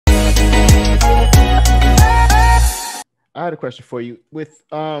I had a question for you. With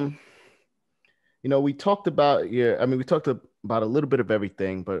we talked about we talked about a little bit of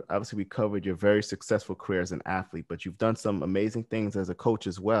everything, but obviously we covered your very successful career as an athlete, but you've done some amazing things as a coach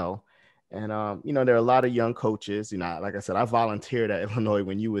as well. And there are a lot of young coaches, like I said, I volunteered at Illinois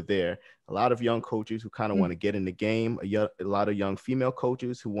when you were there. A lot of young coaches who kind of want to get in the game, a lot of young female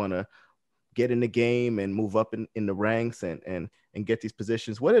coaches who want to get in the game and move up in the ranks and get these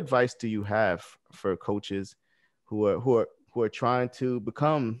positions. What advice do you have for coaches who are trying to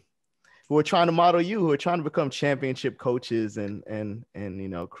become, who are trying to model you, who are trying to become championship coaches and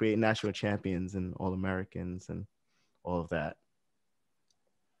create national champions and All-Americans and all of that?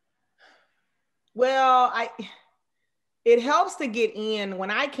 Well, it helps to get in. When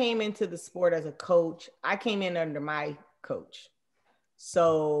I came into the sport as a coach, I came in under my coach.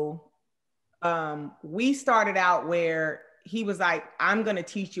 So we started out where he was like, I'm going to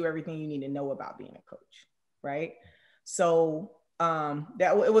teach you everything you need to know about being a coach. Right. So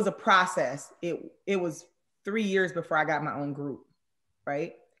it was a process. It was 3 years before I got my own group.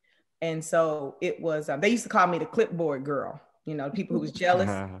 Right. And so it was, they used to call me the clipboard girl, people who was jealous.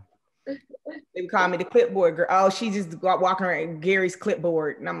 They would call me the clipboard girl. Oh, she just walking around Gary's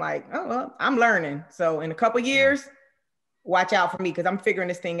clipboard. And I'm like, oh, well, I'm learning. So in a couple of years, watch out for me because I'm figuring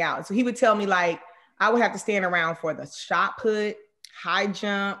this thing out. So he would tell me like, I would have to stand around for the shot put, high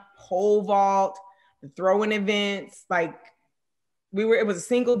jump, pole vault, the throwing events. Like it was a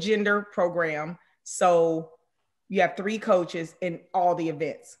single gender program. So you have 3 coaches in all the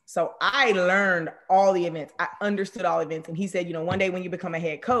events. So I learned all the events. I understood all events. And he said, one day when you become a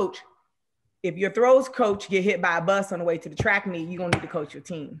head coach, if your throws coach get hit by a bus on the way to the track meet, you're going to need to coach your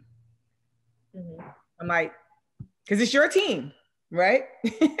team. Mm-hmm. I'm like, because it's your team, right?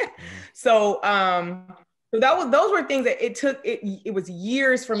 So those were things that it was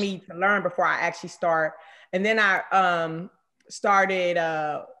years for me to learn before I actually start. And then I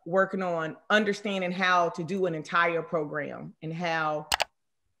started working on understanding how to do an entire program and how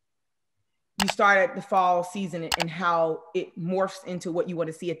you start at the fall season and how it morphs into what you want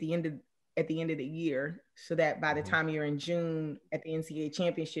to see at the end of the year, so that by the time you're in June at the NCAA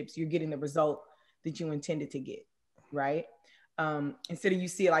championships, you're getting the result that you intended to get, right? Instead of you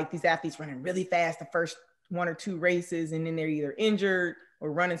see like these athletes running really fast the first 1 or 2 races, and then they're either injured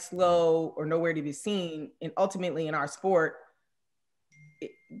or running slow or nowhere to be seen. And ultimately in our sport,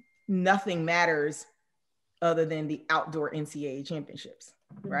 nothing matters other than the outdoor NCAA championships,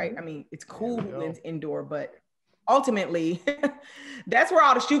 right? I mean, it's cool who wins indoor, but ultimately, that's where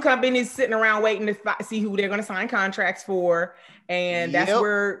all the shoe companies sitting around waiting to see who they're going to sign contracts for. And that's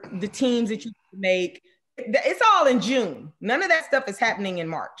where the teams that you make, it's all in June. None of that stuff is happening in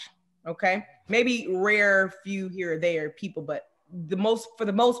March. Okay. Maybe rare few here or there people, but for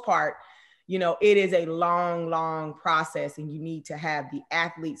the most part, it is a long, long process, and you need to have the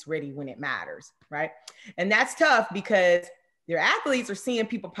athletes ready when it matters. Right. And that's tough because your athletes are seeing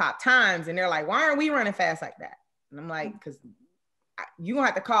people pop times and they're like, why aren't we running fast like that? And I'm like, because you're going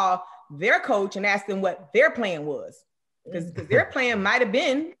to have to call their coach and ask them what their plan was. Because their plan might have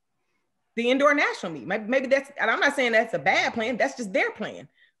been the indoor national meet. Maybe that's, and I'm not saying that's a bad plan. That's just their plan,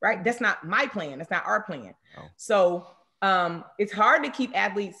 right? That's not my plan. That's not our plan. Oh. So it's hard to keep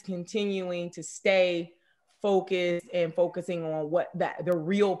athletes continuing to stay focused and focusing on what the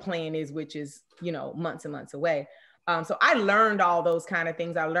real plan is, which is, months and months away. So I learned all those kind of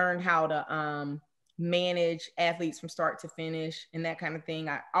things. I learned how to manage athletes from start to finish and that kind of thing.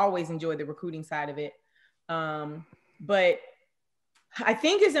 I always enjoyed the recruiting side of it. But I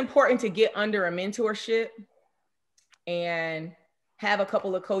think it's important to get under a mentorship and have a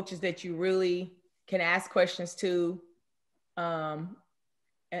couple of coaches that you really can ask questions to.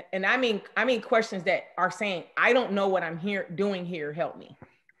 And I mean questions that are saying, I don't know what I'm doing here, help me.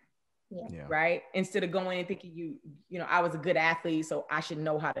 Yeah. Right. Instead of going and thinking I was a good athlete, so I should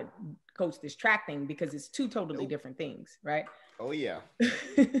know how to coach this track thing, because it's 2 totally different things. Right. Oh yeah.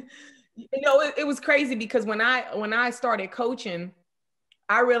 It was crazy because when I started coaching,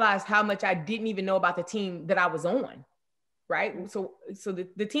 I realized how much I didn't even know about the team that I was on. Right. So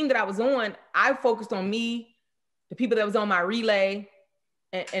the team that I was on, I focused on me, the people that was on my relay,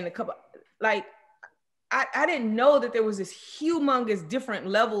 and a couple, like, I didn't know that there was this humongous different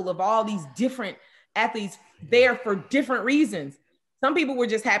level of all these different athletes there for different reasons. Some people were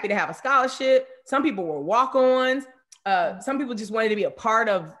just happy to have a scholarship. Some people were walk-ons. Some people just wanted to be a part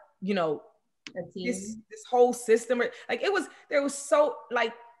of, this whole system. Like there was so,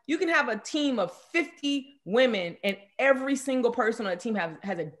 like, you can have a team of 50 women and every single person on the team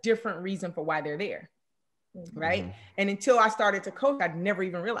has a different reason for why they're there. Right. Mm-hmm. And until I started to coach, I'd never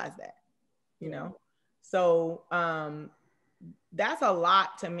even realized that, So that's a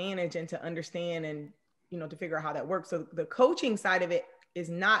lot to manage and to understand and, you know, to figure out how that works. So the coaching side of it is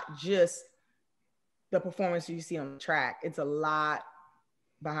not just the performance you see on the track. It's a lot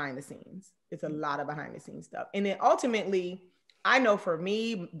behind the scenes. It's a lot of behind the scenes stuff. And then ultimately, I know for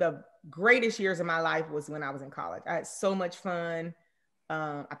me, the greatest years of my life was when I was in college. I had so much fun.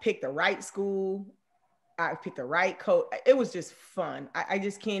 I picked the right school. I picked the right coach. It was just fun. I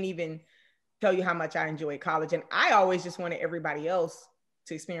just can't even tell you how much I enjoyed college. And I always just wanted everybody else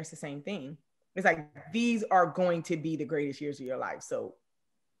to experience the same thing. It's like, these are going to be the greatest years of your life. So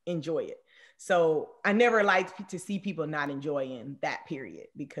enjoy it. So I never liked to see people not enjoying that period,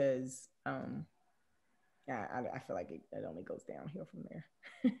 because I feel like it only goes downhill from there.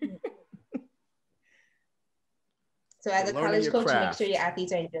 So as a college coach, make sure your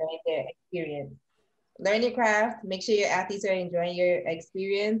athletes are enjoying their experience. Learn your craft, make sure your athletes are enjoying your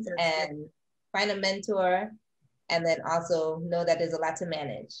experience, and find a mentor. And then also know that there's a lot to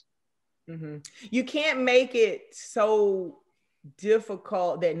manage. Mm-hmm. You can't make it so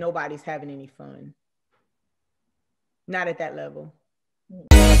difficult that nobody's having any fun. Not at that level.